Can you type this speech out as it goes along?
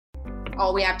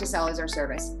All we have to sell is our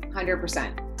service,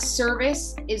 100%.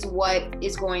 Service is what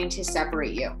is going to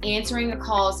separate you. Answering the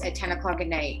calls at 10 o'clock at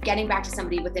night, getting back to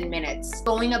somebody within minutes,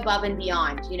 going above and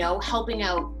beyond, helping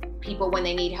out people when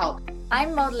they need help.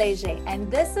 I'm Maud Leger, and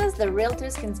this is the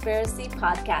Realtors Conspiracy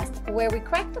Podcast, where we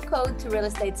crack the code to real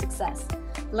estate success.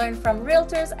 Learn from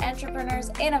realtors, entrepreneurs,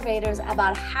 innovators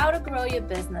about how to grow your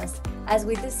business as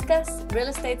we discuss real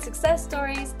estate success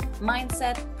stories,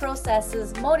 mindset,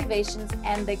 processes, motivations,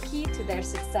 and the key to their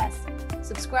success.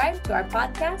 Subscribe to our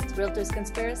podcast, Realtors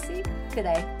Conspiracy,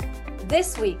 today.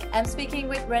 This week, I'm speaking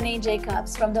with Renee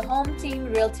Jacobs from the Home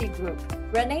Team Realty Group.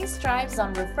 Renee strives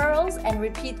on referrals and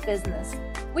repeat business.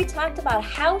 We talked about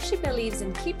how she believes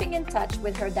in keeping in touch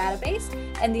with her database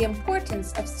and the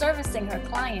importance of servicing her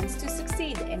clients to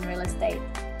succeed in real estate.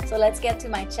 So let's get to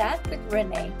my chat with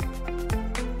Renee.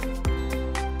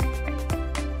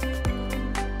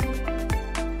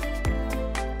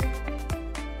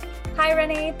 Hi,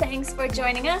 Renee. Thanks for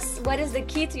joining us. What is the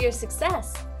key to your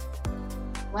success?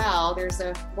 Well, there's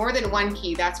more than one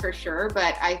key, that's for sure.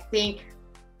 But I think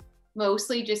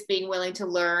mostly just being willing to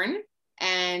learn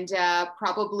and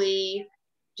probably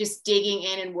just digging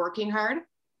in and working hard.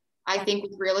 I think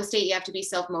with real estate, you have to be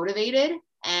self-motivated,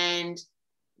 and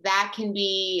that can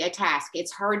be a task.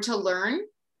 It's hard to learn,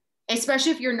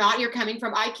 especially if you're coming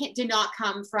from, did not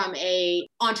come from a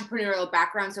entrepreneurial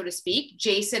background, so to speak.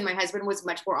 Jason, my husband, was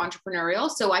much more entrepreneurial.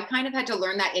 So I kind of had to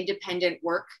learn that independent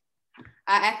work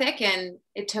ethic, and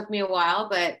it took me a while,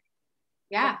 but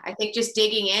yeah, I think just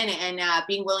digging in and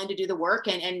being willing to do the work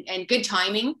and good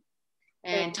timing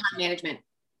and time management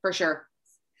for sure.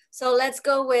 So let's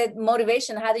go with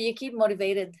motivation. How do you keep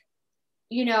motivated?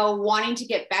 Wanting to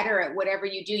get better at whatever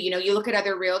you do. You look at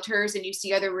other realtors and you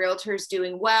see other realtors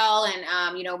doing well. And,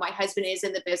 my husband is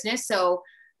in the business. So,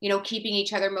 keeping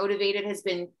each other motivated has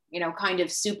been, kind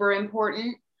of super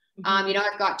important. Mm-hmm.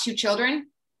 I've got 2 children,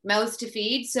 mouths to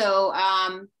feed. So,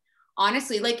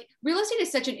 honestly, like, real estate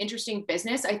is such an interesting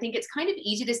business. I think it's kind of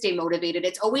easy to stay motivated.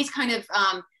 It's always kind of,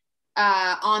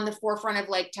 on the forefront of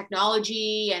like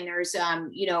technology, and there's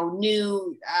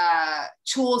new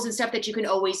tools and stuff that you can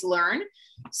always learn.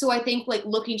 So I think like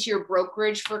looking to your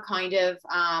brokerage for kind of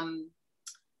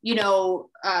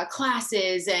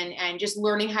classes and just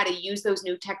learning how to use those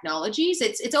new technologies.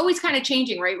 It's always kind of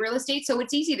changing, right? Real estate. So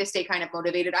it's easy to stay kind of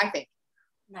motivated, I think.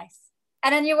 Nice.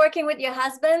 And then you're working with your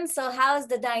husband. So how is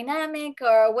the dynamic,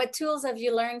 or what tools have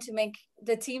you learned to make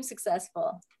the team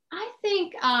successful? I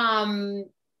think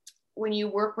when you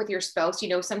work with your spouse,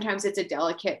 sometimes it's a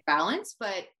delicate balance,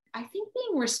 but I think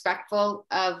being respectful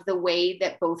of the way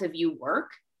that both of you work.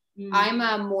 Mm-hmm. I'm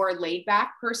a more laid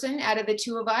back person out of the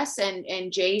 2 of us,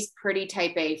 and Jay's pretty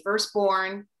type A,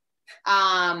 firstborn.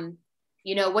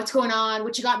 What's going on?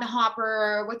 What you got in the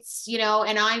hopper?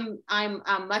 And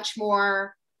I'm much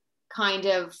more kind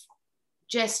of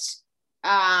just,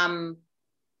 I'm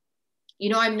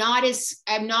not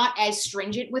as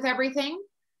stringent with everything.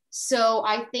 So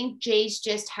I think Jay's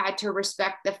just had to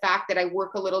respect the fact that I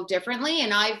work a little differently,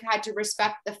 and I've had to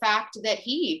respect the fact that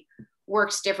he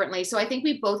works differently. So I think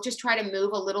we both just try to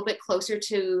move a little bit closer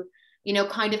to,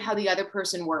 kind of how the other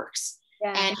person works,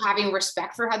 and having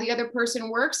respect for how the other person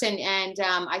works. And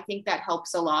I think that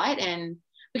helps a lot. And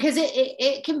because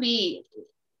it can be,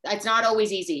 it's not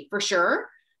always easy for sure,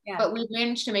 but we've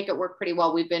managed to make it work pretty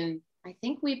well. I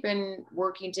think we've been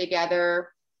working together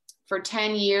for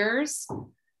 10 years.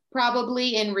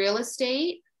 Probably in real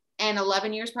estate, and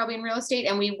 11 years probably in real estate.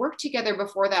 And we worked together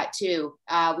before that too.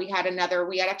 We had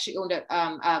actually owned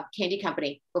a candy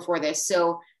company before this.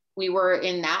 So we were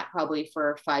in that probably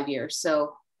for 5 years.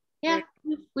 So yeah,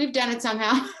 we've done it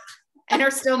somehow and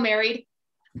are still married.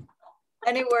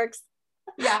 And it works.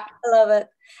 Yeah. I love it.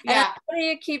 And yeah. How do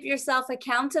you keep yourself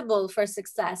accountable for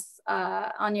success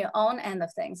on your own end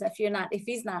of things if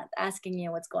he's not asking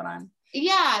you what's going on?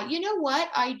 Yeah, you know what?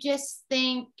 I just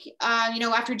think,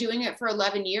 after doing it for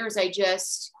 11 years,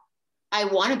 I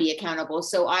want to be accountable.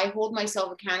 So I hold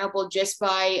myself accountable just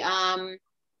by, I'm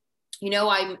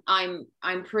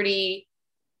pretty,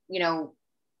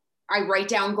 I write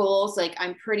down goals. Like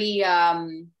I'm pretty, I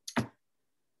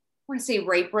want to say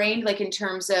right-brained, like in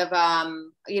terms of,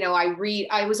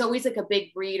 I was always like a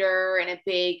big reader and a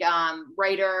big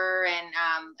writer. And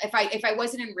if I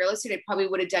wasn't in real estate, I probably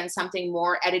would have done something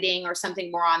more editing or something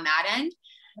more on that end.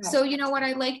 Right. So,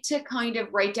 I like to kind of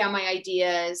write down my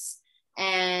ideas,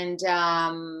 and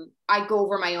I go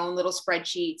over my own little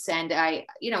spreadsheets, and I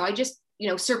just,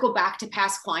 circle back to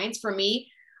past clients. For me,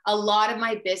 a lot of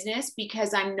my business,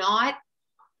 because I'm not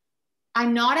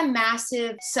a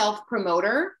massive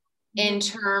self-promoter in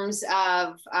terms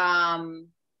of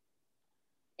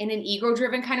in an ego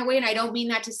driven kind of way. And I don't mean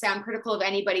that to sound critical of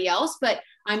anybody else, but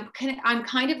I'm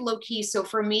kind of low key. So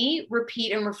for me,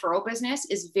 repeat and referral business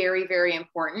is very, very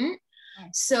important.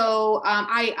 So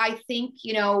I think,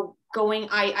 you know,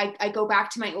 I go back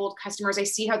to my old customers. I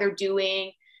see how they're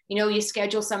doing. You know, you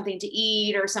schedule something to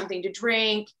eat or something to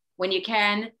drink when you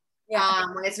can,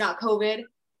 when it's not COVID.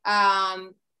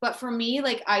 But for me,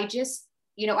 like, I just,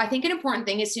 you know, I think an important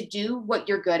thing is to do what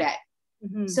you're good at.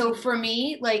 Mm-hmm. So for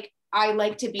me, like, I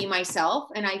like to be myself,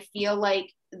 and I feel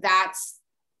like that's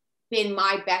been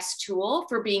my best tool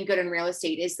for being good in real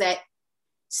estate, is that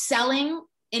selling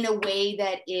in a way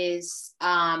that is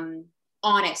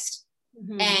honest.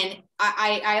 Mm-hmm. And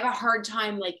I have a hard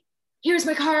time, like, here's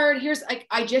my card, here's, like,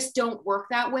 I just don't work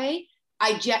that way.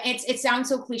 It sounds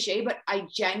so cliche, but I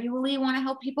genuinely want to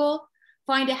help people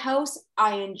find a house.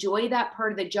 I enjoy that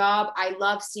part of the job. I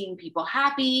love seeing people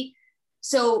happy.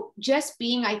 So just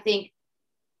being, I think,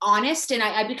 honest, and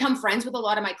I become friends with a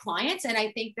lot of my clients. And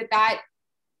I think that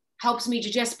helps me to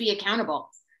just be accountable.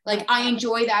 Like, I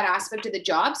enjoy that aspect of the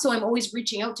job. So I'm always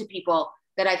reaching out to people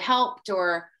that I've helped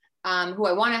or who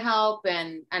I want to help.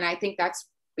 And I think that's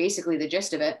basically the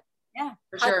gist of it. Yeah,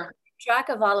 for sure. Track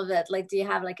of all of it. Like, do you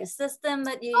have like a system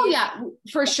that you use? Yeah,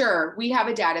 for sure. We have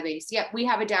a database. Yeah, we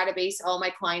have a database. All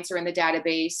my clients are in the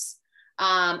database.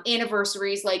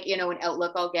 Anniversaries, like, you know, in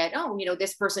Outlook, I'll get, oh, you know,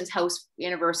 this person's house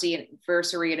anniversary,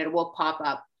 and it will pop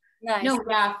up. Nice. No,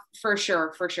 yeah, for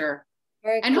sure.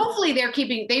 Very and cool. hopefully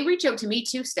they reach out to me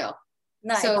too still.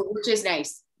 Nice. So, which is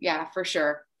nice. Yeah, for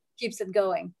sure. Keeps it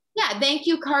going. Yeah. Thank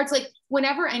you cards. Like,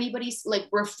 whenever anybody's like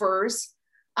refers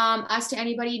us to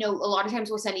anybody, you know, a lot of times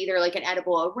we'll send either like an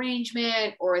edible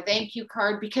arrangement or a thank you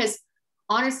card, because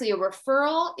honestly, a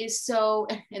referral is so,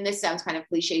 and this sounds kind of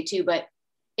cliche too, but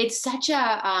it's such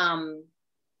a,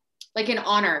 like an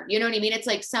honor, you know what I mean? It's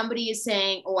like somebody is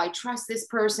saying, oh, I trust this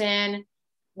person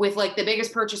with like the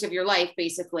biggest purchase of your life,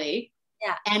 basically.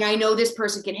 Yeah. And I know this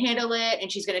person can handle it,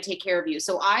 and she's going to take care of you.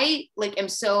 So I like am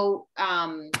so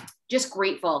just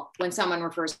grateful when someone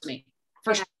refers me,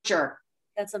 for sure.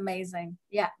 That's amazing.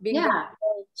 Yeah.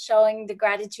 Showing the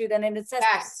gratitude, and it's a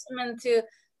testament to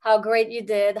how great you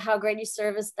did, how great you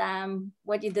serviced them,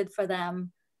 what you did for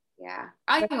them. Yeah,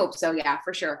 I hope so. Yeah,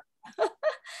 for sure.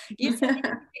 You said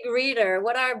you're a big reader.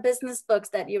 What are business books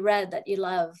that you read that you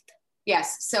loved?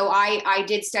 Yes. So I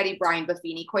did study Brian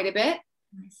Buffini quite a bit,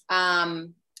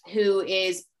 who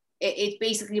is, it's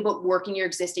basically about working your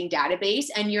existing database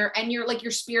and your like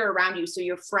your sphere around you. So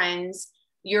your friends,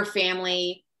 your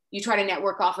family, you try to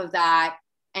network off of that,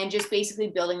 and just basically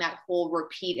building that whole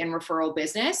repeat and referral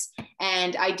business.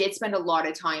 And I did spend a lot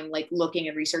of time like looking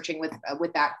and researching with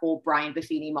that whole Brian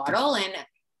Buffini model. And,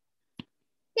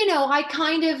 you know, I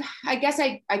guess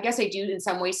I do in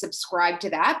some ways subscribe to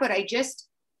that, but I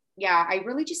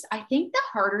think the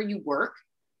harder you work,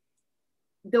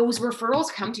 those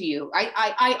referrals come to you.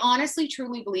 I honestly,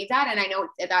 truly believe that. And I know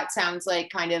that sounds like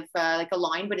kind of like a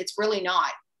line, but it's really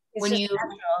not. It's when you,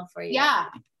 natural for you. Yeah.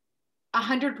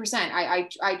 100%.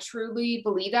 I truly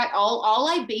believe that. All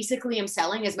I basically am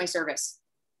selling is my service.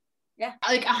 Yeah.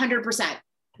 Like 100%.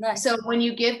 Nice. So when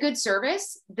you give good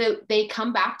service, they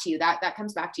come back to you. That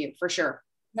comes back to you for sure.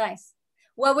 Nice.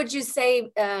 What would you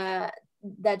say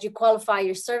that you qualify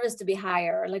your service to be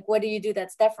higher? Like, what do you do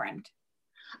that's different?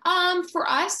 For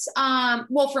us,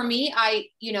 well, for me,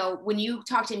 when you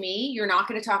talk to me, you're not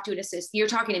going to talk to an assistant. You're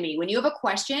talking to me. When you have a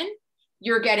question,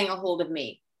 you're getting a hold of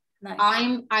me. Nice.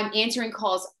 I'm answering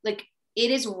calls. Like, it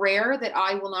is rare that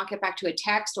I will not get back to a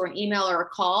text or an email or a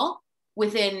call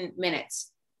within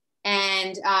minutes.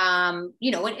 And,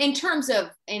 in terms of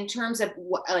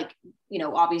what, like,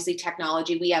 obviously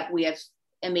technology, we have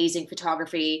amazing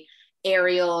photography,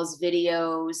 aerials,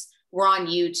 videos. We're on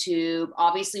YouTube.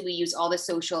 Obviously, we use all the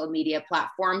social media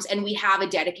platforms, and we have a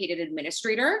dedicated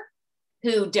administrator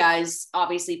who does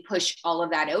obviously push all of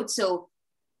that out. So,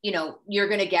 you're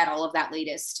going to get all of that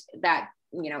latest,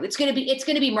 it's going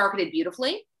to be marketed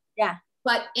beautifully. Yeah.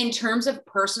 But in terms of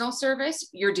personal service,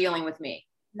 you're dealing with me.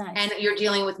 Nice. And you're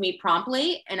dealing with me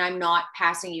promptly, and I'm not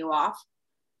passing you off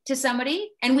to somebody.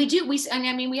 And we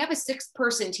have a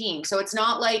 6-person team. So it's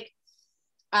not like,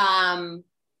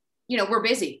 we're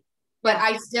busy, but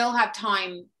I still have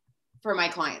time for my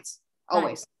clients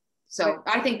always. Nice. So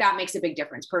I think that makes a big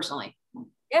difference personally.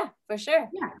 Yeah, for sure.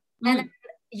 Yeah. And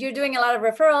you're doing a lot of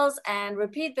referrals and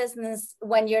repeat business.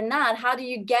 When you're not, how do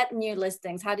you get new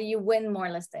listings? How do you win more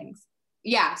listings?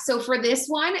 Yeah. So for this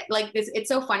one, like this, it's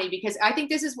so funny because I think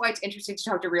this is why it's interesting to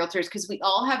talk to realtors, because we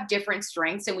all have different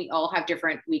strengths and we all have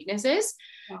different weaknesses.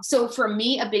 Yeah. So for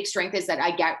me, a big strength is that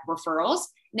I get referrals.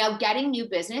 Now getting new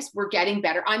business, we're getting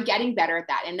better. I'm getting better at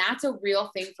that. And that's a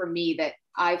real thing for me that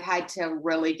I've had to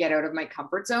really get out of my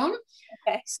comfort zone.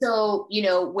 Okay. So, you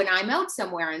know, when I'm out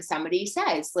somewhere and somebody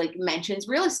says, like, mentions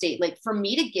real estate, like for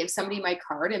me to give somebody my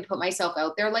card and put myself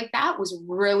out there like that was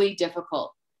really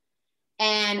difficult.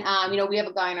 And, you know, we have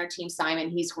a guy on our team, Simon,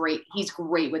 he's great. He's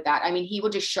great with that. I mean, he will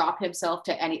just shop himself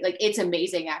to any, like, it's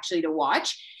amazing actually to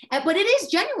watch, but it is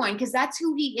genuine because that's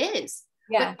who he is.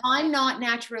 Yeah. But I'm not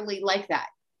naturally like that.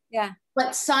 Yeah.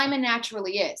 But Simon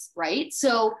naturally is, right?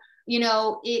 So, you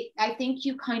know, I think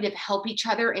you kind of help each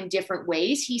other in different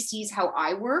ways. He sees how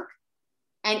I work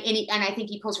and I think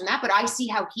he pulls from that, but I see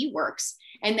how he works.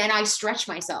 And then I stretch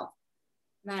myself.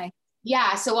 Nice.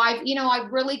 Yeah. So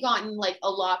I've really gotten like a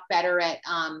lot better at,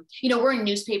 you know, we're in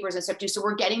newspapers and stuff too. So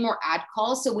we're getting more ad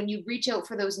calls. So when you reach out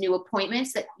for those new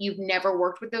appointments that you've never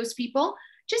worked with those people,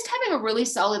 just having a really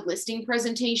solid listing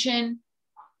presentation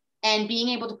and being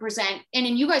able to present,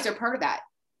 and you guys are part of that,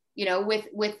 you know, with,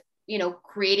 you know,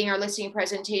 creating our listing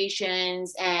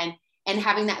presentations and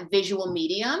having that visual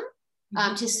medium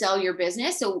to sell your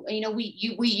business. So, you know, we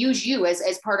use you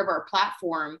as part of our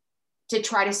platform to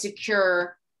try to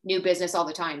secure new business all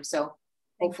the time. So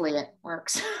hopefully it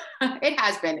works. It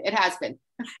has been.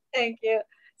 Thank you.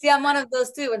 See, I'm one of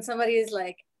those too. When somebody is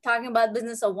like talking about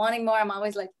business or wanting more, I'm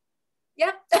always like,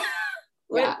 yeah.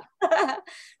 Yeah,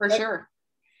 for sure.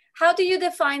 How do you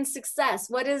define success?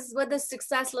 What does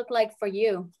success look like for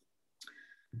you?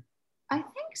 I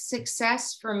think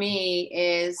success for me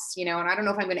is, you know, and I don't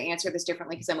know if I'm going to answer this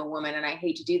differently because I'm a woman and I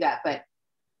hate to do that, but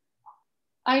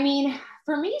I mean,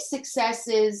 for me, success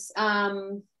is,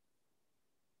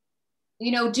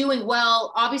 you know,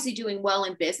 obviously doing well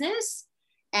in business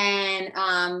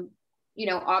and, you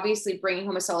know, obviously bringing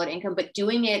home a solid income, but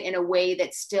doing it in a way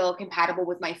that's still compatible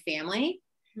with my family.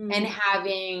 And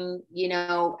having, you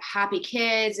know, happy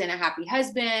kids and a happy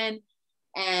husband.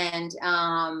 And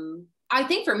I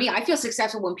think for me, I feel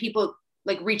successful when people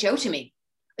like reach out to me.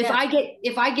 If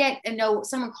I get and know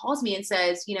someone calls me and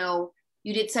says, you know,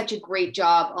 you did such a great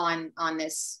job on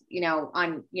this, you know,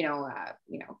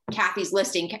 Kathy's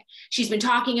listing. She's been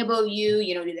talking about you,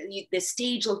 you know, the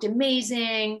stage looked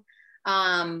amazing.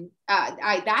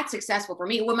 That's successful for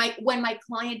me. When my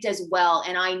client does well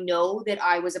and I know that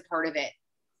I was a part of it.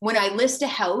 When I list a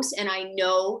house and I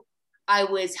know I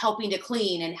was helping to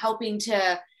clean and helping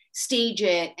to stage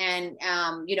it and,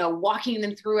 you know, walking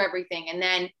them through everything. And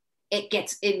then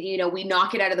you know, we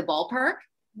knock it out of the ballpark.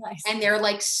 Nice. And they're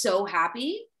like so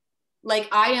happy. Like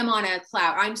I am on a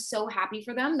cloud. I'm so happy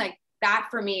for them. Like that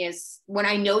for me is when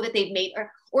I know that they've made,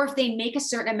 or if they make a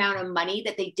certain amount of money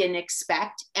that they didn't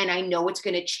expect. And I know it's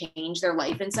going to change their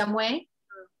life in some way.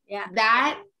 Yeah.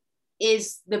 That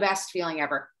is the best feeling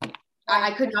ever.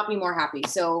 I could not be more happy.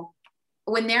 So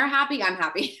when they're happy, I'm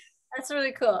happy. That's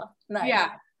really cool. Nice. Yeah.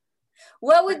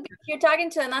 What would be, if you're talking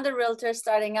to another realtor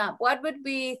starting up, what would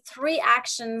be 3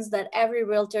 actions that every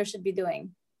realtor should be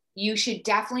doing? You should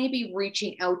definitely be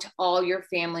reaching out to all your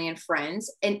family and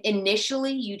friends. And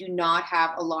initially, you do not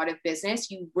have a lot of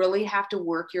business. You really have to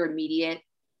work your immediate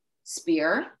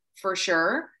sphere for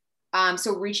sure.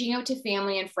 So reaching out to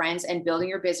family and friends and building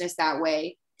your business that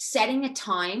way, setting a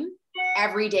time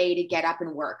every day to get up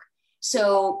and work.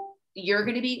 So you're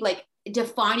going to be like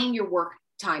defining your work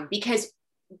time, because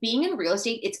being in real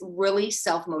estate, it's really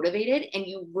self-motivated and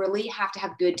you really have to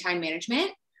have good time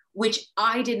management, which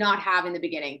I did not have in the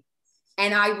beginning.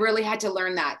 And I really had to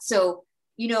learn that. So,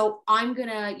 you know, I'm going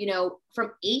to, you know,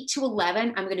 from 8 to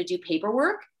 11, I'm going to do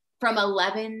paperwork. From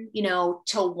 11, you know,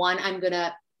 till 1, I'm going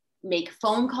to make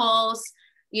phone calls,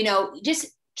 you know, just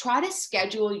try to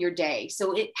schedule your day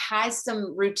so it has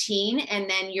some routine and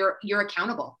then you're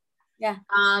accountable. Yeah.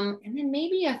 And then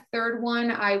maybe a third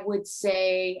one, I would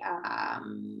say,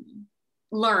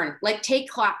 learn, like take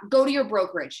class, go to your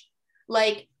brokerage,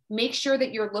 like make sure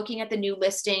that you're looking at the new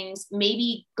listings,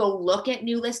 maybe go look at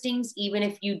new listings, even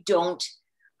if you don't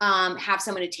have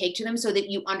someone to take to them, so that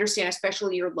you understand,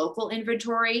 especially your local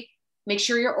inventory. Make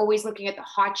sure you're always looking at the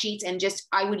hot sheets, and just,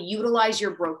 I would utilize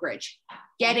your brokerage.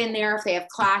 Get in there if they have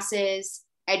classes,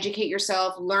 educate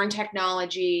yourself, learn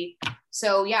technology.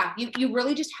 So yeah, you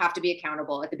really just have to be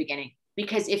accountable at the beginning,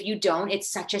 because if you don't, it's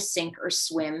such a sink or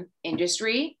swim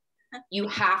industry. You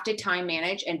have to time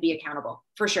manage and be accountable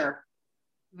for sure.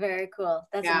 Very cool.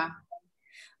 That's amazing.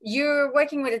 You're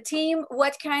working with a team.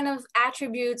 What kind of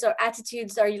attributes or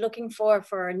attitudes are you looking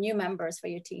for new members for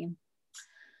your team?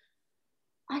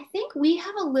 I think we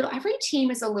have every team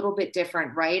is a little bit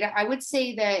different, right? I would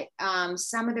say that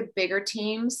some of the bigger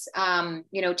teams,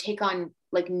 you know, take on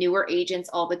like newer agents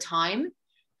all the time.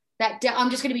 I'm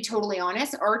just going to be totally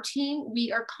honest. Our team,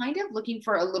 we are kind of looking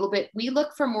for a little bit, we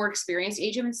look for more experienced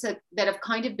agents that have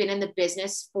kind of been in the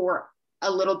business for a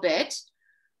little bit.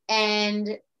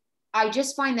 And I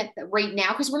just find that right now,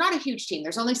 because we're not a huge team,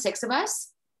 there's only 6 of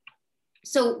us.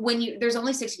 So when there's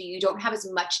only 6 of you, you don't have as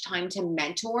much time to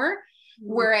mentor.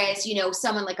 Whereas, you know,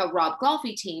 someone like a Rob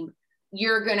Golfi team,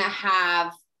 you're going to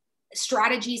have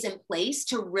strategies in place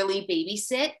to really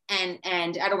babysit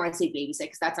and I don't want to say babysit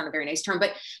because that's not a very nice term,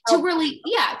 but to really,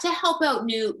 to help out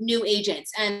new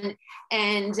agents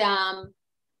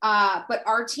but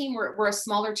our team, we're a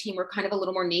smaller team. We're kind of a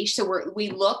little more niche. So we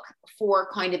look for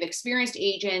kind of experienced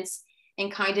agents in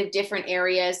kind of different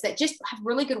areas that just have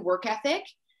really good work ethic.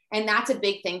 And that's a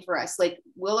big thing for us. Like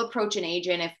we'll approach an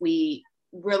agent if we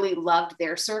really loved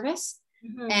their service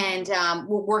and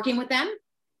we're working with them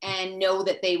and know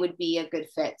that they would be a good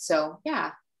fit. So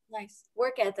yeah. Nice.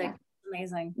 Work ethic.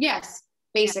 Amazing. Yes.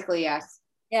 Basically, yes.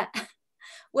 Yeah.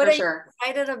 What are you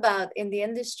excited about in the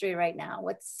industry right now?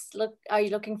 Are you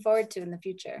looking forward to in the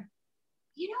future?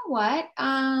 You know what?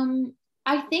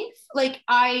 I think like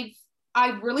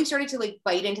I've really started to like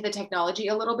bite into the technology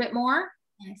a little bit more.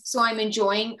 Nice. So I'm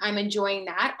enjoying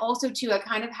that. Also too, I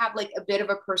kind of have like a bit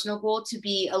of a personal goal to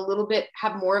be a little bit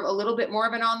more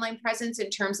of an online presence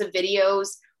in terms of videos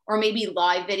or maybe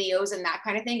live videos and that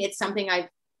kind of thing. It's something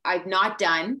I've not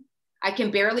done. I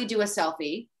can barely do a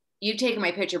selfie. You've taken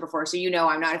my picture before, so you know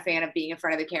I'm not a fan of being in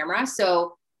front of the camera.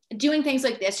 So doing things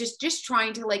like this, just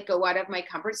trying to like go out of my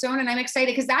comfort zone. And I'm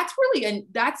excited because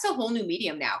that's a whole new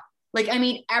medium now. Like, I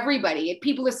mean,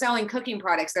 people are selling cooking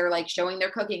products. They're like showing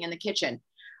their cooking in the kitchen.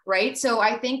 Right. So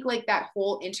I think like that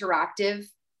whole interactive,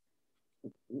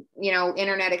 you know,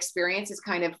 internet experience is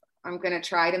kind of, I'm going to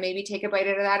try to maybe take a bite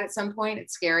out of that at some point.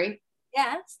 It's scary.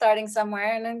 Yeah. Starting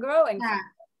somewhere and then growing.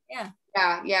 Yeah.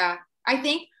 I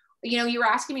think, you know, you were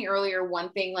asking me earlier,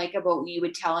 one thing like about you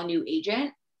would tell a new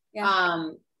agent,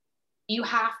 you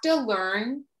have to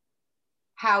learn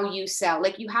how you sell.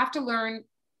 Like you have to learn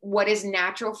what is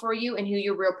natural for you and who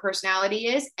your real personality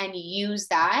is and use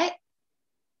that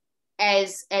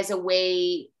as a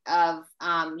way of,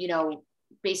 you know,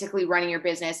 basically running your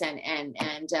business and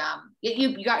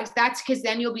you got, that's because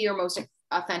then you'll be your most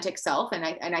authentic self. And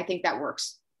I think that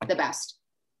works the best.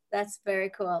 That's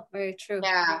very cool. Very true.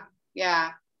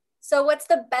 Yeah. So what's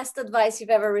the best advice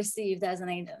you've ever received as an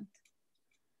agent?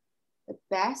 The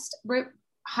best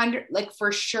 100, like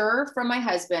for sure from my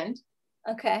husband.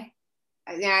 Okay.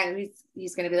 Yeah.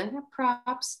 He's going to be like,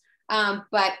 props.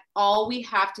 But all we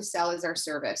have to sell is our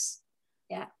service.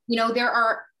 Yeah. You know, there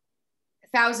are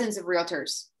thousands of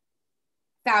realtors,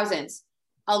 thousands.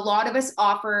 A lot of us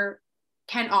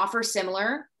can offer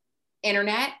similar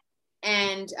internet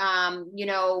and, you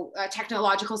know,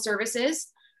 technological services,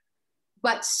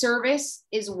 but service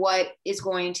is what is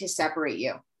going to separate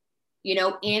you. You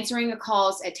know, answering the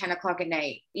calls at 10 o'clock at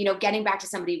night, you know, getting back to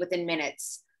somebody within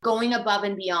minutes, going above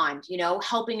and beyond, you know,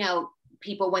 helping out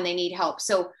people when they need help.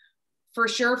 So for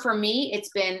sure, for me, it's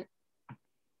been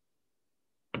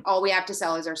all we have to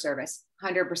sell is our service,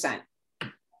 100%.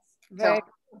 So,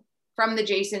 from the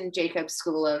Jason Jacobs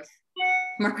School of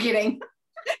Marketing.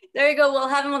 There you go. We'll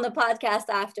have him on the podcast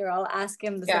after. I'll ask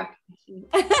him the same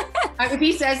question. If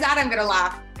he says that, I'm going to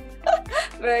laugh.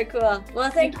 Very cool. Well,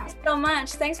 thank you so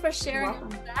much. Thanks for sharing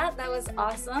that. That was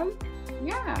awesome.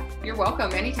 Yeah, you're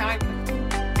welcome. Anytime.